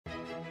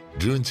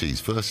T.'s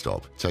first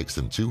stop takes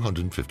them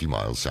 250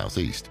 miles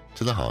southeast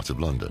to the heart of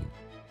London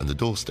and the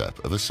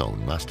doorstep of a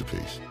Soane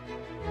masterpiece.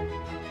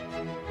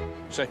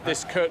 So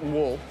this curtain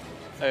wall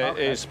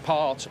is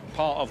part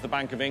of the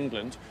Bank of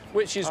England,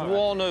 which is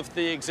one of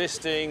the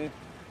existing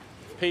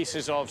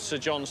pieces of Sir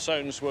John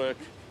Soane's work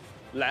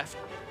left.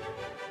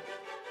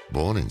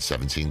 Born in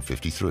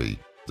 1753,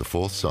 the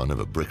fourth son of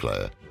a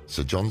bricklayer,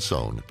 Sir John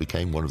Soane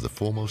became one of the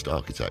foremost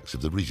architects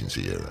of the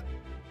Regency era.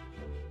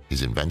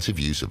 His inventive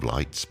use of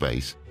light,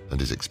 space, and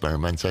his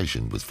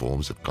experimentation with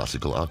forms of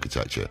classical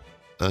architecture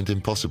earned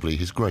him possibly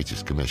his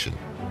greatest commission,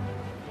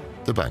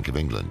 the Bank of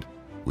England,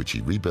 which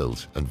he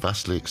rebuilt and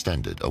vastly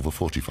extended over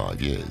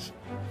 45 years.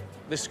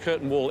 This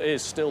curtain wall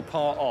is still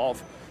part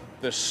of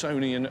the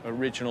Soanean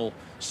original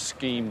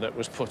scheme that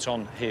was put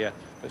on here.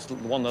 It's the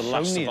one that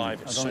last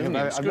survived. I don't think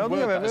I've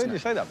ever heard you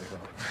say that before.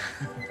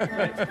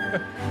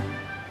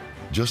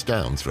 Just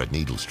down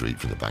Threadneedle Street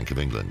from the Bank of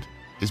England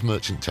is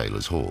Merchant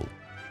Taylors' Hall,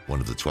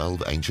 one of the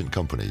 12 ancient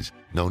companies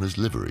known as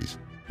liveries,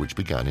 which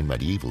began in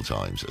medieval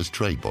times as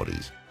trade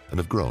bodies and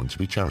have grown to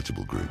be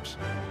charitable groups.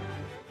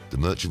 The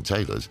Merchant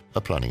Taylors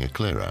are planning a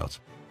clear-out,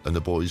 and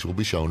the boys will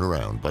be shown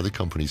around by the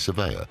company's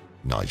surveyor,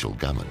 Nigel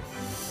Gammon.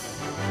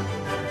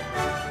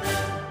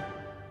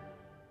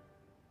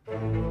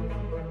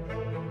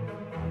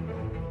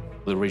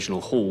 The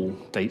original hall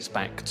dates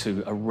back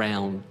to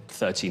around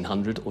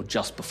 1300 or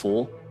just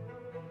before.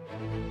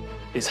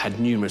 It's had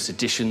numerous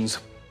additions,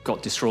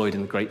 got destroyed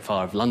in the Great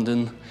Fire of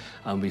London,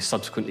 and we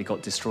subsequently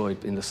got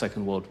destroyed in the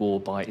Second World War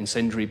by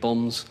incendiary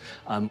bombs,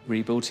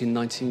 rebuilt in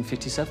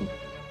 1957.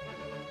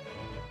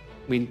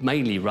 We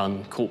mainly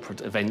run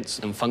corporate events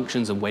and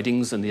functions and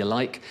weddings and the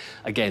alike.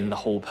 Again, the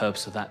whole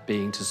purpose of that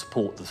being to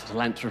support the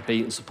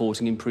philanthropy and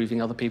supporting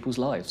improving other people's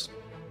lives.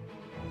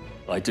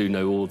 I do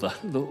know all the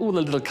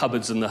little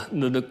cupboards and the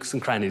nooks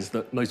and crannies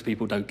that most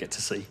people don't get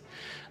to see.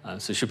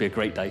 So it should be a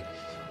great day.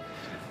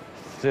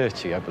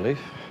 30, I believe.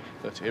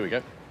 30, here we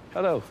go.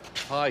 Hello.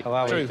 Hi. How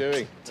are you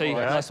doing? T,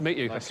 nice to meet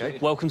you. Nice to meet you.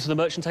 Welcome to the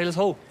Merchant Taylors'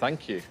 Hall.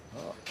 Thank you.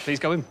 Please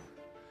go in.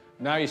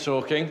 Now you're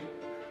talking.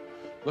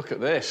 Look at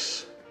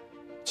this.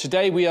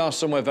 Today we are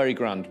somewhere very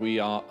grand. We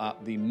are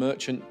at the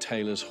Merchant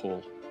Taylors'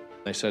 Hall.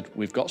 They said,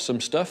 we've got some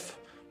stuff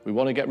we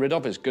want to get rid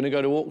of. It's going to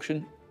go to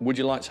auction. Would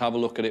you like to have a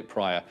look at it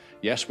prior?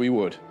 Yes, we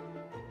would.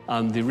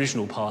 The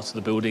original part of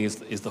the building is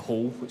the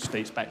hall, which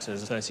dates back to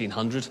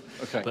 1300.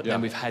 Okay, but yeah.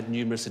 then we've had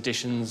numerous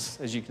additions,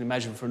 as you can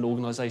imagine, for an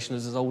organisation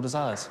as old as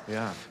ours.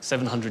 Yeah.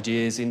 700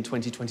 years in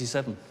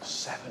 2027.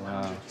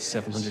 700 years.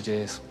 700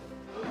 years.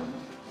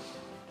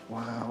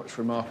 Wow, it's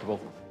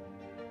remarkable.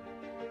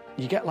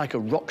 You get like a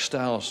rock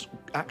star's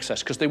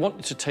access, because they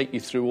want to take you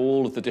through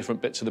all of the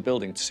different bits of the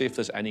building to see if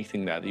there's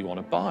anything there that you want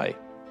to buy.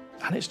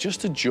 And it's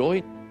just a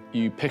joy.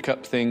 You pick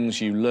up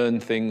things, you learn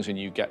things, and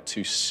you get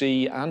to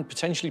see and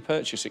potentially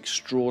purchase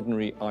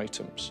extraordinary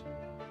items.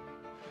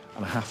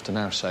 And I have to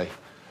now say,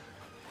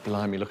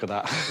 blimey, look at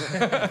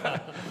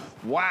that.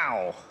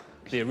 Wow.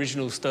 The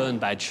original stern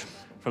badge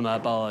from our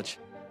barge.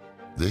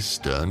 This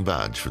stern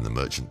badge from the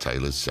Merchant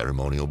Taylors'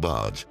 ceremonial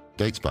barge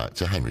dates back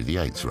to Henry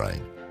VIII's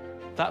reign.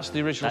 That's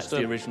the original That's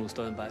the original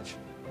stern badge.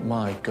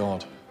 My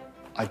God.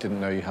 I didn't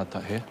know you had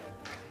that here.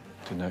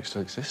 Didn't know it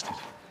still existed.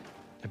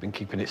 They've been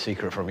keeping it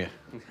secret from you.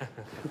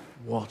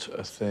 What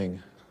a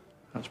thing.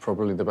 That's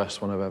probably the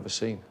best one I've ever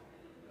seen.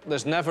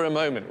 There's never a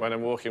moment when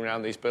I'm walking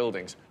around these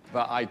buildings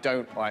that I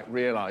don't,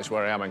 realise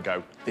where I am and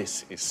go,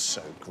 this is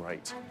so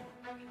great.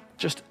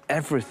 Just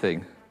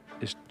everything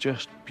is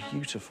just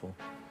beautiful.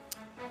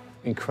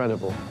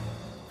 Incredible.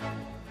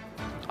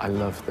 I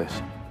love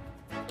this.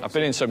 I've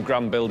been in some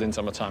grand buildings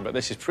on my time, but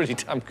this is pretty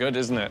damn good,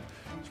 isn't it?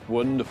 It's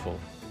wonderful.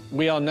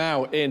 We are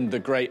now in the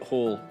Great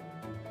Hall.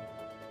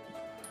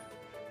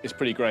 It's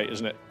pretty great,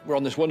 isn't it? We're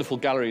on this wonderful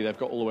gallery they've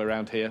got all the way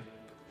around here.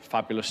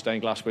 Fabulous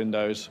stained glass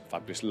windows,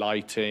 fabulous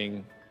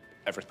lighting,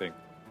 everything.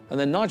 And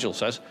then Nigel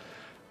says,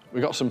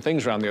 we've got some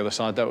things around the other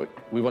side that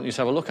we want you to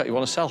have a look at, you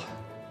want to sell.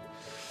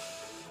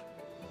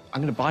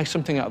 I'm going to buy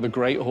something out of the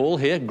Great Hall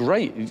here.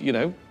 Great, you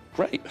know,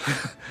 great.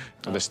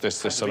 There's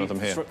some of them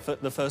here. For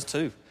the first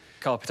two,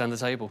 carpet and the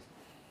table.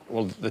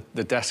 Well,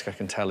 the desk, I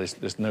can tell,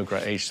 there's no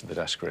great age to the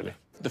desk, really.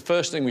 The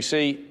first thing we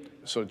see,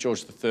 sort of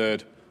George III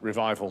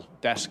revival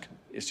desk,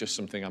 is just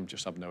something I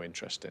have no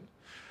interest in.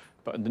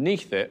 But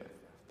underneath it,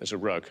 there's a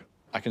rug.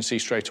 I can see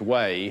straight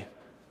away,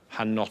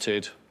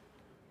 hand-knotted,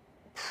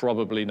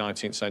 probably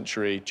 19th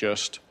century,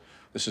 just.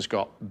 This has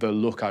got the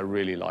look I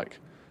really like.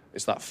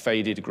 It's that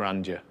faded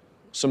grandeur.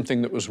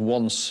 Something that was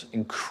once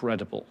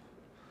incredible,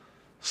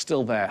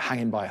 still there,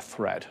 hanging by a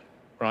thread,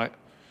 right?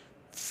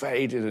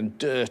 Faded and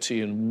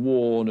dirty and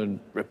worn and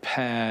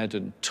repaired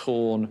and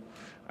torn,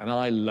 and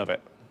I love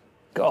it.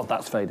 God,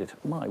 that's faded,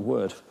 my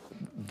word.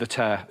 The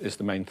tear is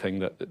the main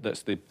thing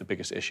that's the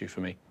biggest issue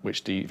for me,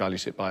 which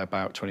devalues it by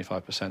about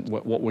 25%.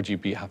 What would you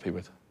be happy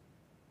with?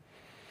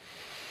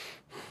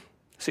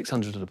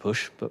 600 at a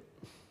push, but...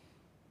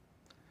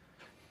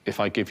 If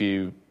I give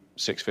you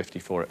 650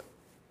 for it,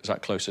 is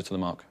that closer to the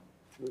mark?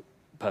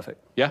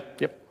 Perfect. Yeah?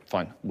 Yep.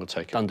 Fine, we'll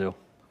take it. Done deal.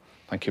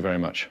 Thank you very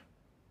much.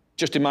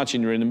 Just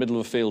imagine you're in the middle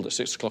of a field at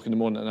 6 o'clock in the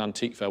morning at an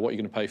antique fair. What are you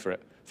going to pay for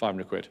it?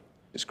 500 quid.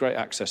 It's great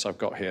access I've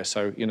got here,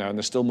 so, you know, and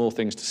there's still more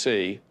things to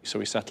see, so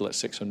we settle at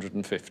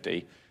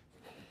 650.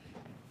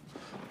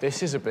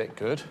 This is a bit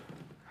good.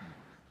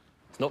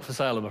 It's not for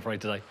sale, I'm afraid,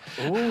 today.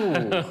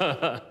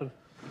 Ooh.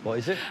 What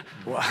is it?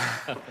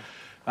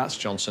 That's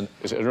Johnson.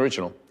 Is it an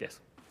original? Yes.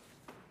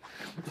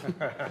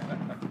 Oh,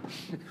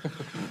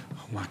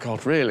 my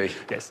God, really?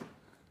 Yes.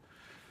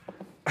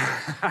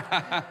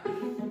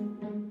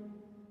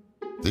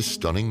 This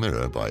stunning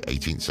mirror by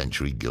 18th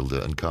century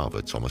gilder and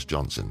carver Thomas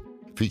Johnson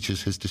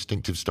features his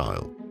distinctive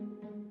style,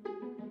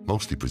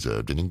 mostly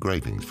preserved in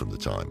engravings from the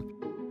time,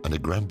 and a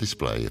grand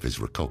display of his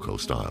Rococo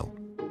style.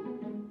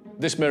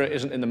 This mirror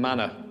isn't in the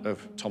manner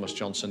of Thomas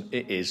Johnson.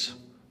 It is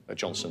a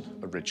Johnson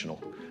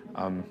original.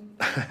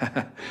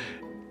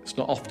 It's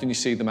not often you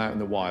see them out in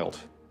the wild.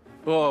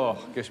 Oh,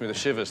 gives me the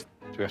shivers.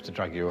 Do we have to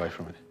drag you away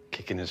from it?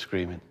 Kicking and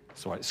screaming.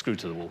 It's all right, screwed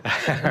to the wall.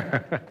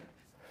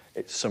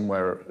 It's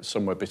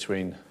somewhere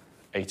between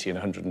 80 and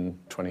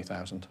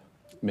 120,000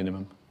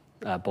 minimum.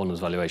 Bonner's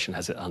valuation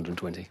has it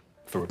 120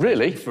 for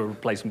Really? For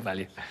replacement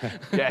value.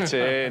 Get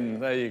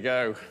in. There you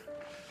go.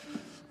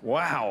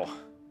 Wow.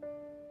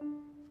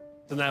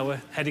 So now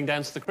we're heading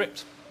down to the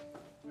crypt.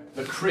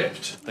 The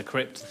crypt. The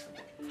crypt.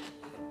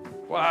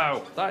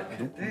 Wow.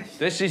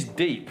 This is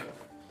deep.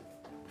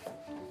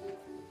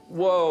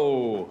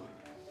 Whoa.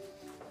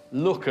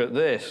 Look at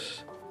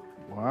this.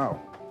 Wow.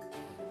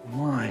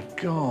 My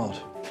God.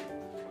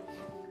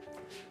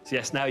 So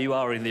yes, now you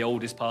are in the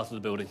oldest part of the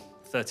building,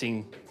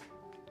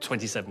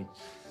 1327.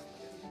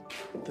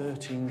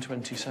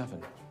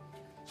 1327.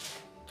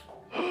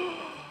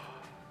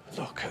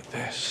 Look at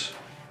this.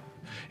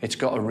 It's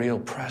got a real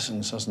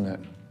presence, hasn't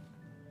it?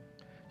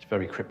 It's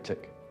very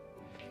cryptic.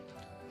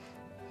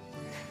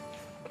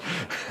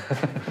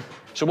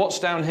 So what's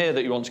down here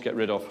that you want to get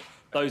rid of?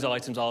 Those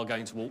items are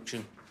going to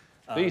auction.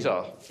 These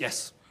are?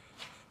 Yes.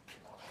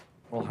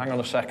 Well, hang on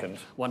a second.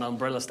 One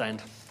umbrella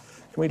stand.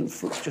 Can we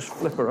just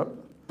flip her up?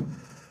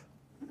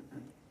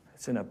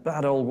 It's in a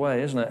bad old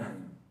way, isn't it?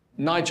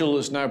 Nigel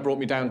has now brought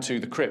me down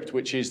to the crypt,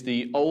 which is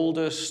the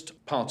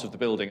oldest part of the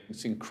building.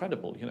 It's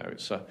incredible, you know,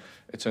 it's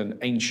an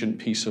ancient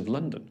piece of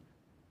London.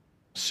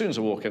 As soon as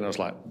I walk in, I was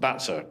like,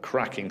 that's a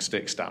cracking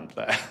stick stand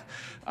there.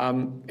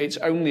 It's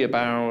only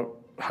about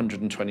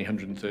 120,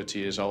 130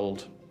 years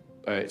old.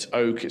 It's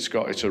oak, it's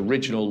got its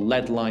original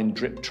lead-lined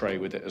drip tray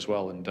with it as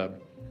well, and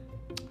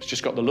it's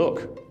just got the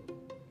look,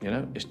 you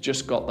know? It's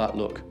just got that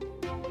look.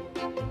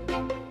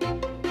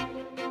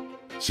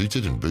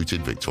 Suited and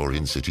booted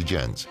Victorian city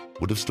gents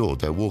would have stored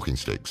their walking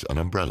sticks and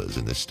umbrellas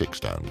in this stick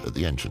stand at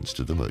the entrance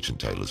to the Merchant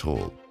Taylor's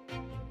Hall.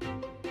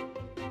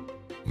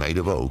 Made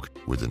of oak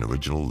with an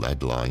original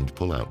lead-lined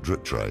pull-out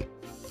drip tray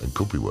and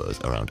could be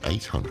worth around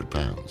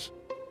 £800.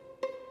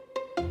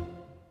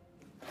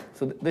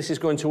 So this is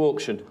going to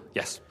auction?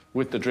 Yes.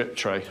 With the drip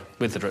tray?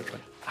 With the drip tray.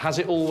 Has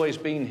it always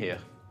been here?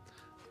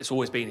 It's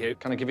always been here.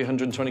 Can I give you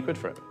 120 quid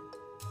for it?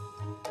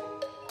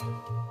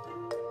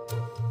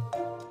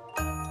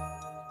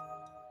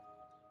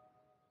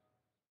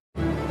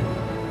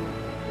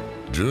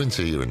 Drew and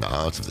T are in the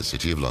heart of the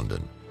City of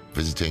London,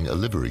 visiting a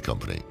livery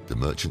company, the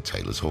Merchant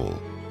Taylor's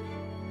Hall.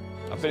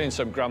 I've been in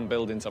some grand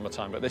buildings on my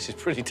time, but this is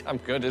pretty damn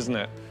good, isn't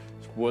it?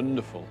 It's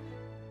wonderful.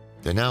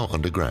 They're now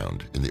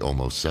underground in the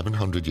almost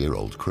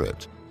 700-year-old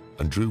crypt,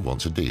 and Drew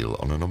wants a deal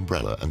on an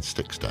umbrella and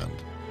stick stand.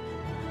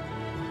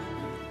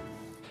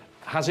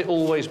 Has it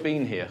always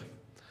been here?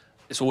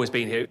 It's always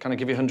been here. Can I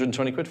give you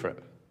 120 quid for it?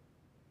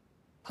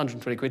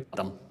 120 quid.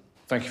 Done.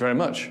 Thank you very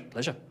much.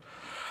 Pleasure.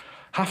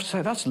 Have to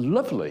say, that's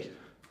lovely.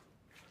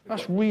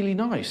 That's really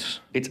nice.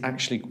 It's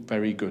actually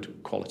very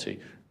good quality,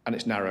 and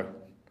it's narrow.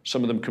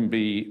 Some of them can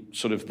be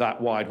sort of that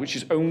wide, which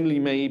is only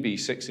maybe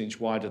 6 inch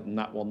wider than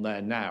that one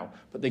there now,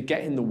 but they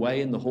get in the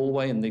way in the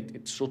hallway, and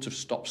it sort of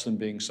stops them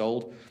being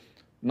sold.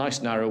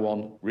 Nice narrow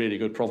one, really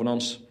good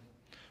provenance.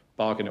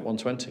 Bargain at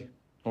 120.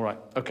 All right,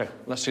 OK,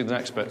 let's see the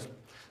next bit.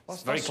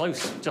 It's very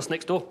close, just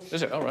next door.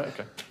 Is it? All right,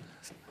 OK.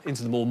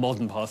 Into the more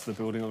modern part of the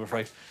building, I'm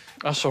afraid.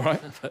 That's all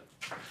right.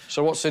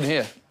 So what's in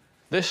here?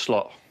 This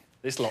slot?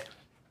 This lot.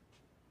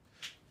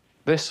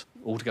 This?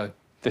 All to go.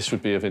 This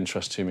would be of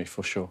interest to me,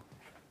 for sure.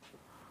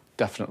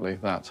 Definitely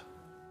that.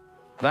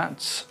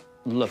 That's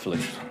lovely.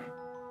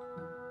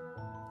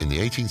 In the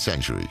 18th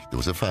century, there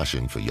was a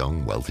fashion for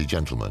young, wealthy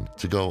gentlemen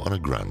to go on a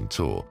grand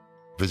tour,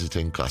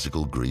 visiting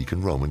classical Greek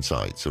and Roman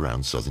sites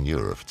around southern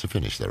Europe to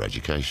finish their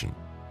education.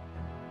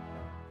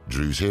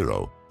 Drew's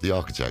hero, the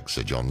architect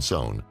Sir John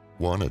Soane,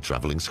 won a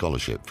travelling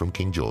scholarship from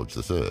King George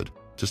III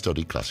to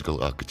study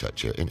classical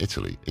architecture in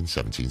Italy in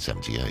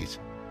 1778.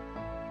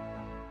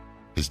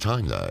 His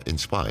time there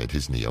inspired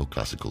his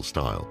neoclassical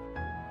style.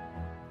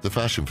 The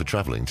fashion for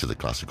travelling to the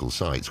classical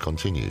sites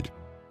continued,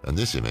 and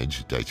this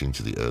image, dating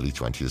to the early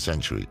 20th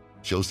century,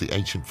 shows the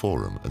ancient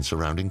Forum and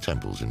surrounding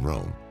temples in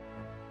Rome.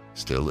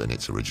 Still in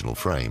its original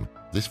frame,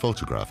 this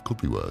photograph could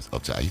be worth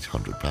up to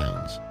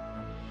 £800.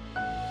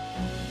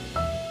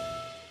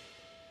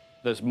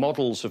 There's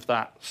models of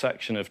that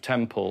section of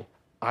temple.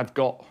 I've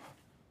got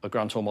a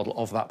grand tour model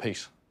of that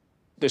piece.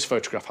 This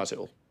photograph has it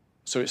all.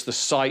 So it's the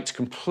site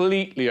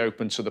completely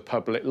open to the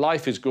public.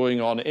 Life is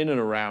going on in and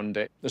around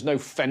it. There's no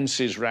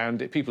fences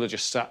around it. People are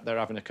just sat there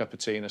having a cup of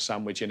tea and a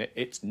sandwich in it.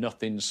 It's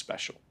nothing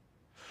special.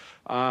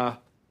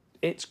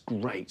 It's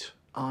great.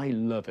 I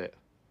love it.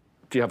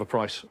 Do you have a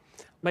price?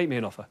 Make me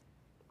an offer.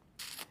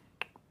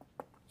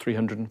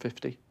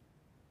 350.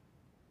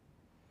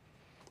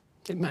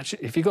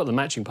 If you've got the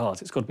matching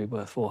parts, it's got to be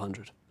worth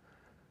 400.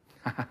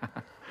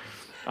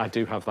 I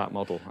do have that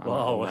model.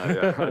 Wow.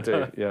 Yeah, I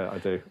do. Yeah, I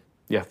do.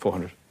 Yeah,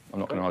 400. I'm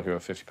not going to argue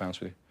over £50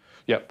 with you.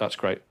 Yep, that's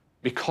great.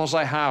 Because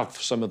I have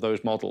some of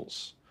those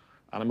models,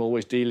 and I'm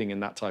always dealing in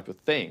that type of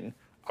thing,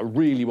 I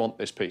really want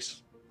this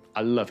piece.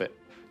 I love it.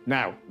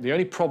 Now, the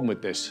only problem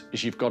with this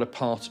is you've got to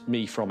part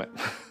me from it.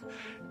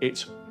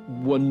 It's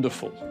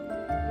wonderful.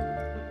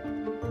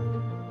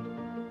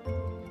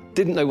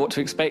 Didn't know what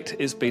to expect.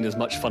 It's been as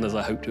much fun as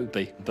I hoped it would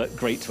be, but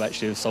great to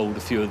actually have sold a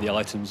few of the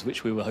items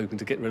which we were hoping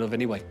to get rid of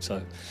anyway. So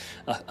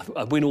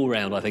a win all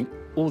round, I think.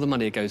 All the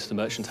money goes to the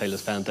Merchant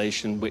Tailors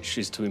Foundation, which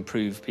is to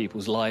improve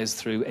people's lives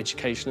through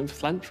education and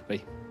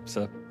philanthropy. It's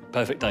a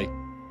perfect day.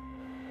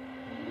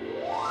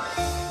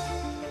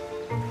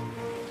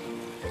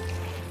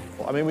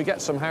 I mean, we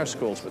get some house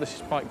calls, but this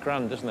is quite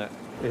grand, isn't it?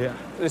 Yeah.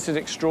 This is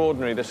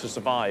extraordinary. This has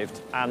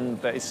survived,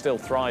 and it's still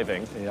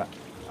thriving. Yeah.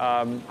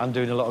 And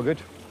doing a lot of good.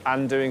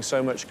 And doing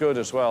so much good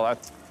as well. I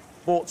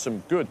bought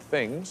some good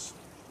things.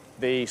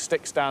 The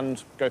stick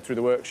stand, go through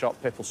the workshop,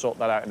 Pip will sort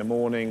that out in the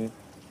morning.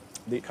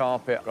 The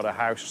carpet, I've got a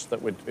house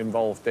that we're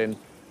involved in,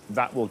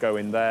 that will go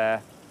in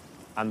there.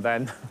 And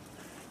then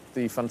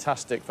the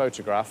fantastic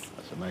photograph.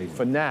 That's amazing.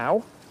 For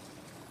now,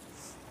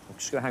 I'm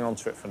just going to hang on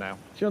to it for now. Do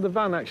you know the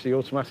van actually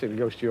automatically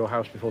goes to your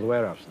house before the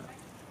warehouse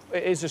now?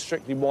 It is a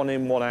strictly one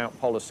in, one out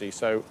policy,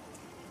 so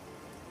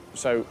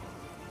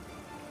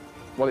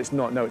well, it's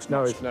not. No, it's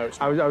not. No, it's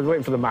not. I was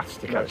waiting for the maths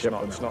to catch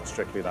up. It's not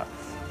strictly that.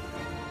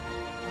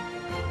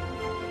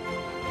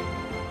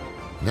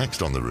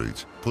 Next on the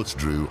route puts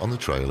Drew on the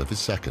trail of his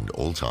second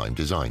all-time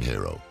design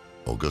hero,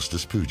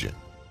 Augustus Pugin.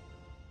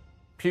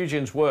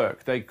 Pugin's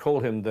work, they call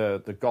him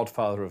the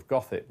godfather of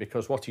Gothic,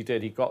 because what he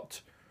did, he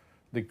got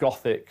the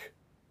Gothic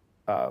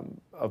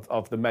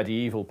of the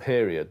medieval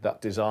period,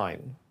 that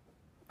design,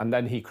 and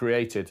then he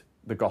created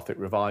the Gothic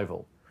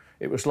revival.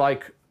 It was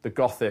like the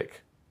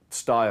Gothic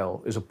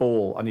style is a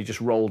ball, and he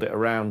just rolled it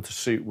around to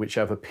suit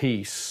whichever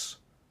piece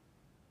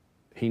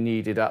he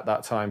needed at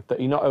that time. That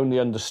he not only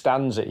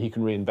understands it, he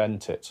can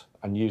reinvent it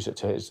and use it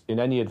to his, in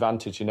any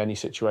advantage, in any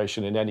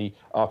situation, in any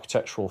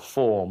architectural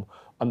form,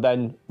 and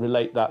then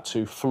relate that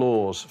to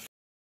floors.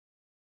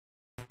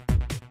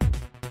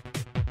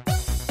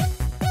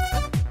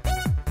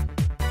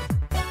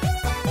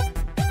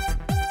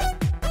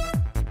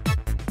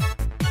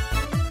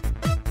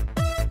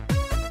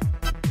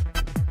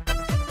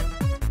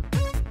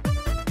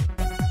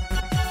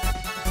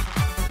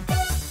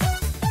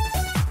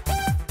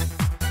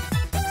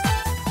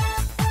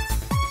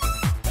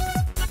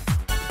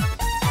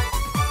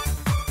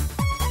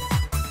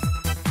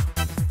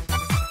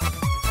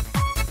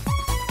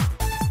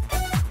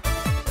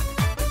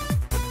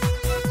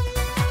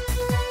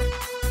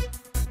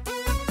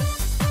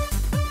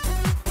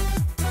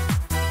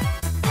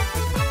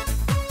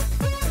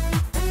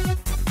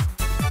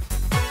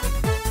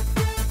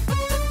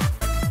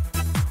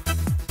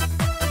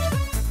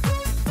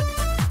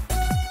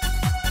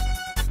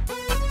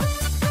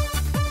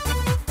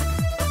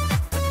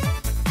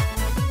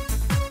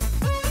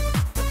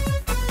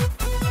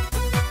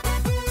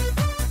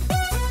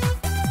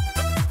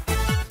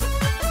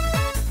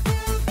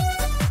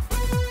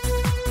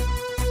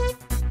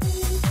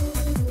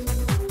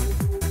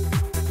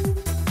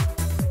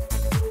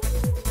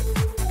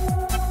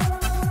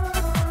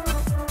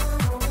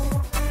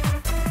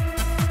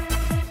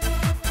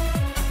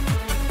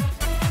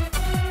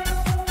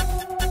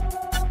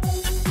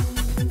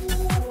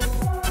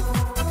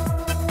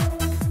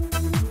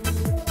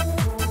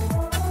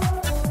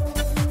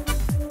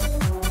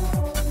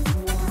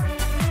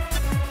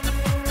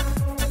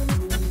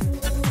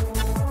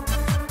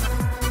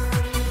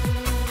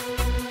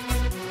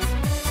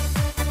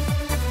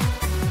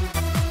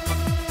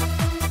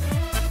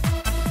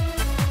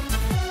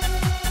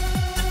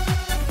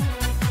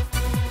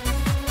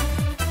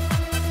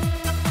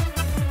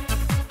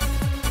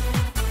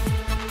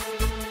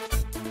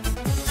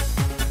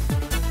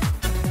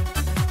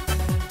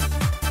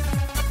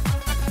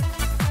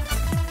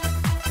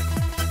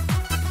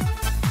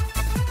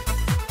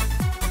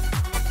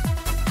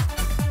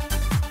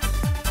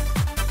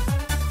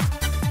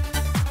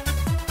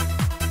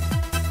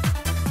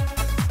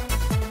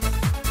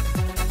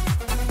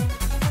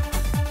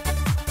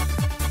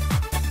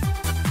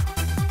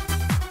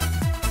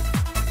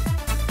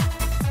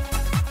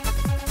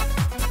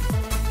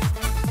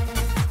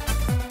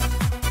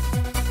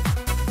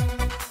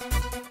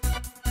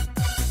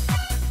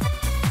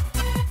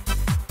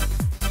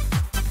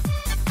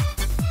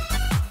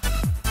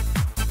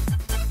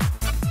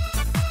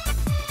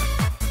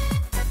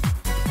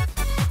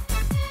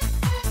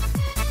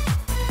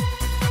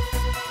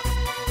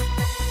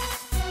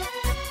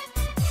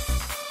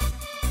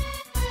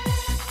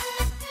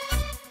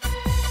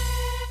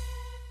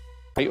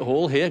 Great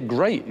hall here,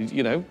 great,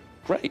 you know,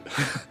 great.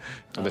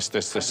 And there's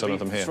some of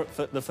them here.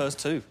 For the first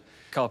two,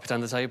 carpet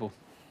and the table.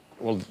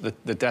 Well,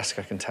 the desk,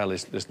 I can tell,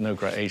 there's no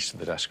great age to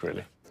the desk,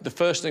 really. The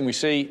first thing we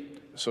see,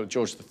 sort of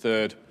George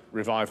III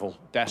revival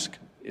desk,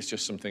 is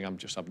just something I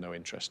have no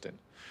interest in.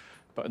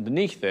 But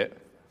underneath it,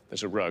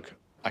 there's a rug.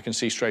 I can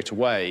see straight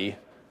away,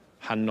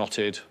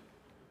 hand-knotted,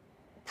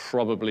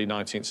 probably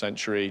 19th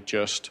century,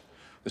 just.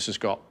 This has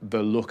got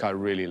the look I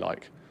really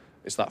like.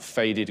 It's that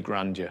faded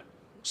grandeur.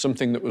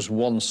 Something that was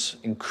once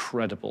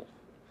incredible,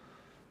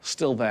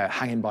 still there,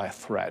 hanging by a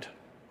thread,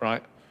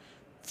 right?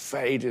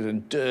 Faded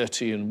and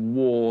dirty and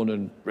worn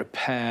and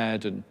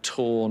repaired and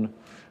torn,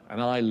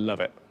 and I love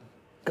it.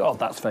 God,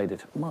 that's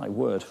faded. My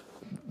word.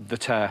 The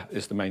tear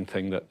is the main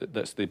thing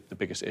that's the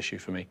biggest issue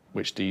for me,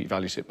 which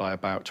devalues it by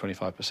about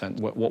 25%.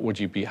 What would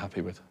you be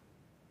happy with?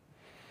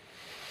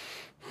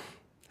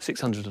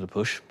 600 at a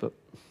push, but...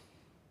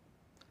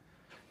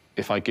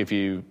 If I give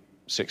you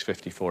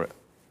 650 for it,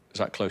 is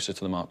that closer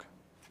to the mark?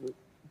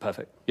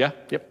 Perfect. Yeah?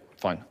 Yep.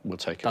 Fine, we'll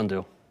take it. Done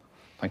deal.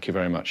 Thank you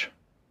very much.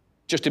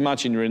 Just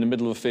imagine you're in the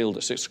middle of a field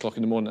at 6 o'clock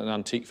in the morning at an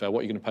antique fair. What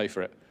are you going to pay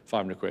for it?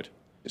 500 quid.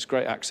 It's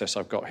great access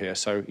I've got here,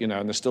 so, you know,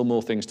 and there's still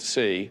more things to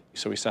see,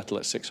 so we settle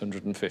at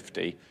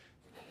 650.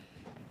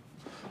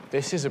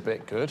 This is a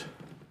bit good.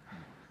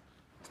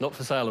 It's not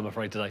for sale, I'm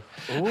afraid, today.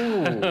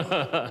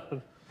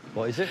 Ooh.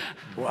 What is it?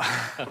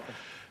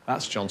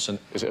 That's Johnson.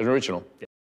 Is it an original? Yeah.